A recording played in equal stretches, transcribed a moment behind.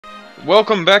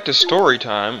Welcome back to Story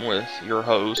Time with your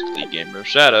host, the Gamer of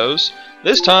Shadows.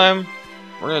 This time,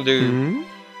 we're gonna do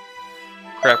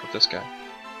crap with this guy.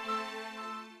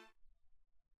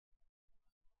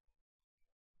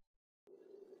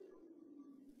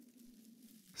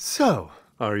 So,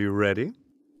 are you ready?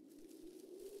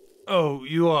 Oh,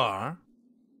 you are?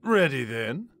 Ready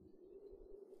then?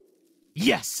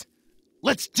 Yes!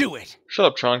 Let's do it! Shut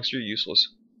up, Trunks, you're useless.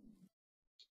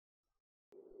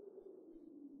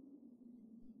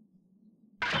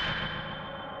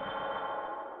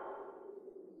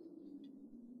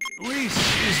 Whis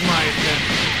is my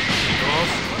attendant.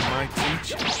 Also my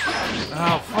teacher.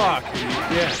 How far can you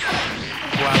get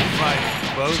while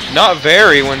fighting both? Not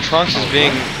very when Trunks is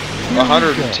being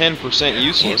 110%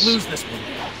 useless. Can't lose this one,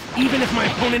 even if my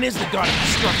opponent is the god of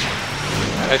destruction.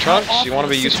 Hey Trunks, you want to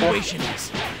be useful?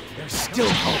 There's still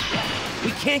hope.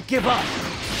 We can't give up.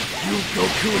 You,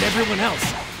 Goku, and everyone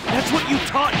else. That's what you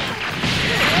taught me.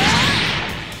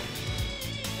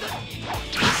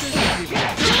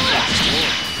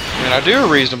 I mean, I do a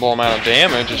reasonable amount of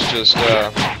damage, it's just,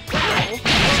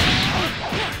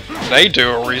 they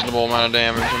do a reasonable amount of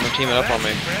damage when they're teaming up on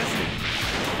me.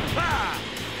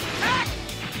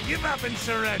 Give up and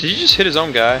surrender. Did you just hit his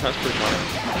own guy? That's pretty funny.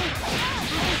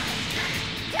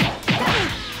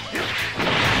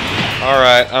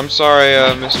 Alright, I'm sorry,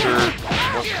 Mr.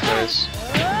 What's your face?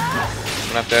 I'm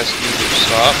gonna have to ask you to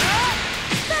stop.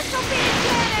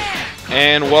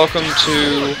 And welcome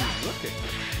to...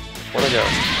 Where'd I go?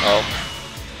 Oh.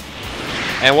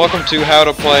 And welcome to How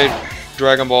to Play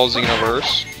Dragonball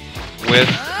Xenoverse with,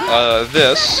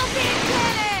 this.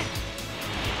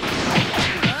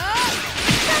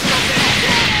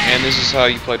 And this is how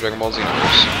you play Dragonball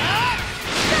Xenoverse.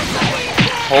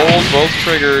 Hold both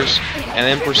triggers and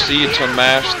then proceed to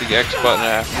mash the X button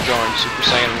after going Super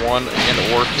Saiyan 1 and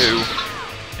or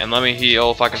 2. And let me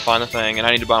heal if I can find the thing. And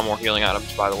I need to buy more healing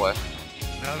items, by the way.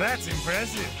 Now that's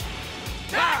impressive.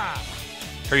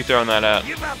 Who are you throwing that at?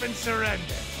 Give up and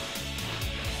surrender.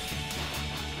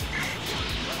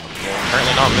 Well,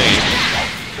 apparently not me.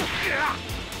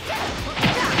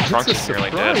 Trunks is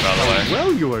nearly dead, by the way.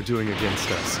 Well, you are doing against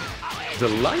us.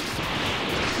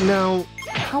 Delightful. Now,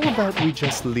 how about we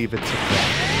just leave it to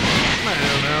that? I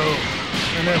don't know.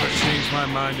 I never change my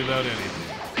mind about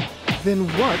anything. Then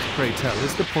what, pray tell,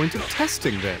 is the point of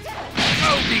testing then?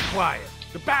 Oh, be quiet.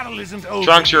 The battle isn't over.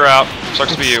 Trunks, you're out.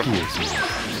 Sucks to be you. Excuse me.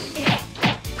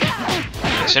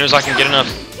 As soon as I can get enough,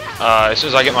 as soon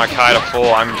as I get my Kai to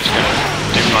full, I'm just gonna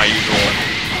do my usual.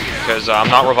 Because I'm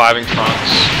not reviving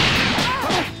Trunks.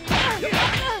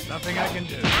 Nothing I can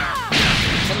do.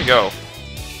 Let me go.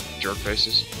 Jerk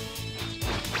faces.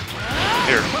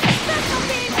 Here.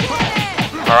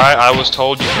 Alright, I was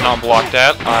told you cannot block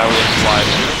that. I was lied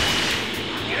to.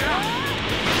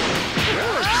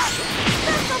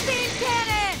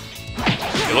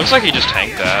 It looks like he just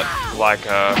tanked that, like,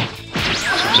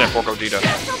 Super Saiyan 4 Gogeta.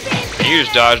 And you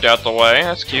just dodged out the way,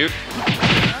 that's cute.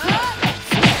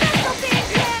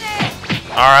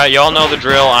 Alright, y'all know the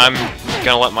drill, I'm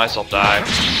gonna let myself die.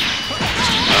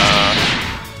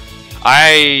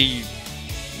 I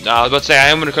was about to say I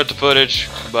am gonna cut the footage,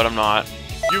 but I'm not.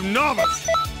 You novice!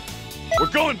 We're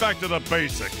going back to the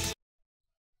basics.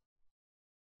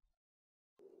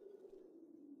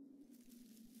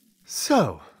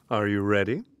 So, are you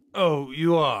ready? Oh,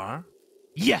 you are?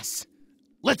 Yes!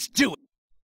 Let's do it!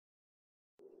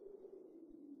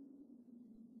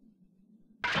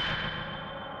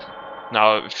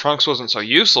 Now, if Trunks wasn't so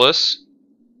useless...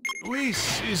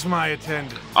 Whis is my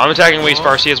attendant. I'm attacking Whis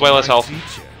first, he has way less health.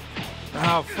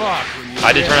 How far can you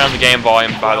I did turn down the game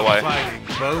volume, by the way. fighting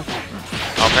both?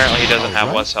 Oh, apparently he doesn't have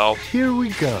Alright, less health. Here we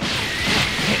go.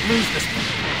 Can't lose this one,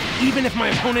 even if my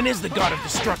opponent is the god of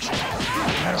destruction. No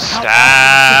matter how Stop.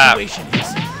 hard the situation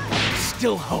is, there's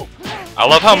still hope. I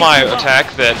love how my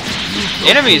attack that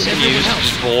enemies can use to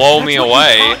just blow me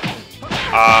away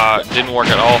didn't work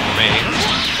at all for me.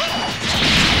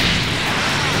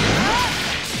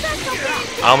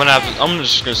 I'm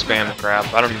just gonna spam the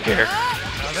crap. I don't even care.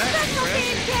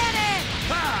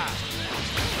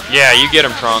 Yeah, you get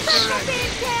him, Trunks.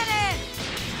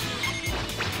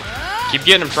 Keep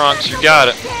getting him, Trunks. You got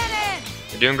it.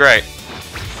 You're doing great.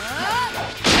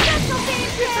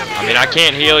 I mean, I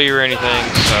can't heal you or anything,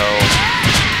 so...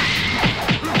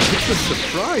 It's a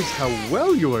surprise how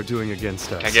well you are doing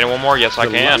against us. Can I get in one more? Yes, I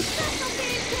can.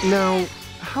 Now,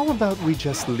 how about we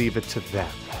just leave it to them?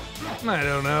 I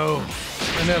don't know.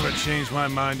 I never change my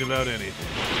mind about anything.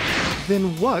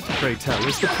 Then what, pray tell,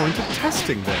 is the point of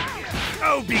testing them?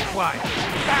 Oh, be quiet. The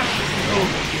battle isn't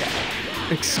over yet.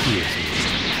 Excuse me.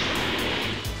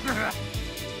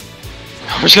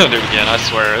 I'm just gonna do it again, I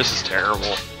swear, this is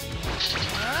terrible.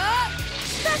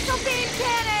 Special beam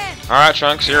cannon! Alright,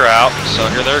 Chunks, you're out. So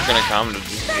here they're gonna come to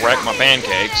wreck my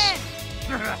pancakes.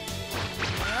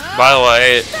 By the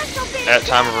way, at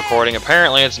time of recording,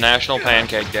 apparently it's National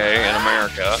Pancake Day in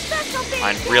America.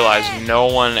 I realize no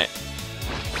one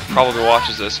probably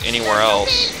watches this anywhere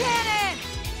else.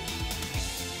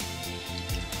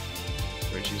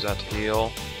 We use that to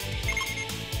heal.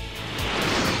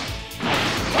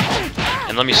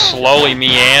 And let me slowly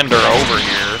meander over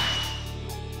here.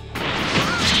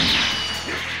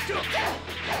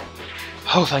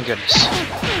 Oh, thank goodness.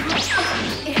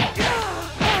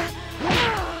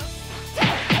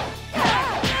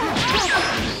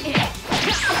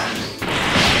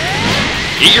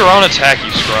 Eat your own attack,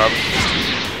 you scrub.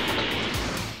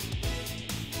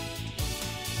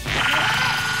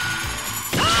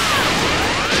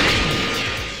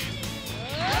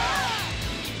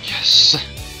 Yes.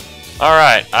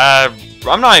 Alright,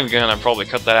 I'm not even gonna probably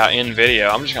cut that out in video.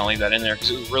 I'm just gonna leave that in there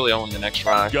because it was really only the next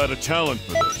try. Got a talent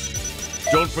for this.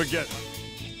 Don't forget.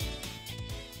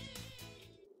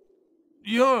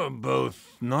 You're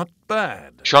both not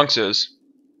bad. Trunks is.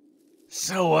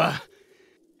 So,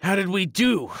 how did we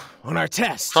do on our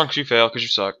test? Trunks, you fail because you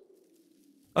suck.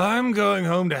 I'm going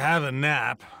home to have a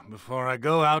nap before I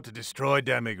go out to destroy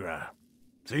Demigra.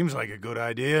 Seems like a good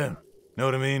idea. Know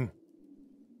what I mean?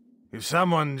 If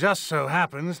someone just so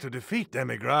happens to defeat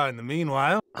Demigra in the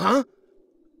meanwhile... Huh?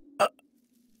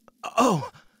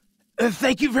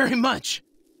 Thank you very much.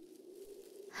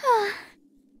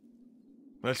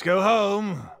 Let's go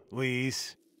home,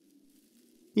 Whis.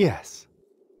 Yes.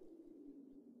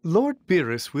 Lord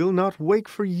Beerus will not wake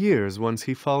for years once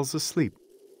he falls asleep.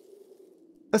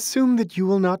 Assume that you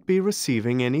will not be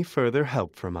receiving any further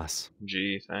help from us.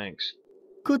 Gee, thanks.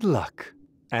 Good luck,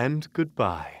 and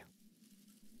goodbye.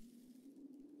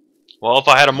 Well, if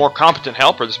I had a more competent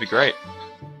helper, this would be great.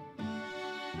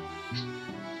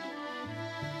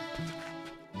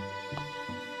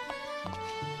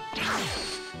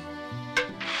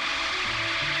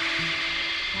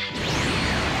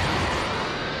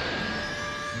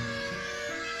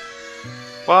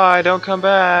 Why? Don't come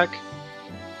back.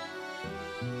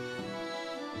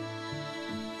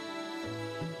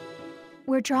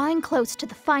 We're drawing close to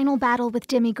the final battle with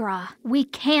Demigra. We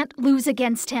can't lose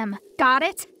against him. Got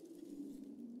it?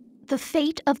 The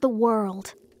fate of the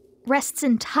world rests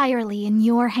entirely in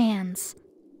your hands.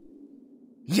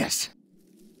 Yes.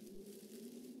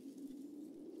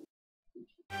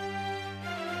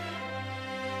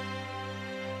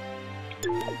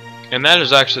 And that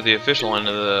is actually the official end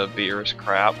of the Beerus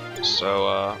crap. So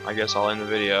I guess I'll end the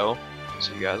video.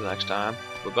 See you guys next time.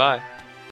 Bye-bye.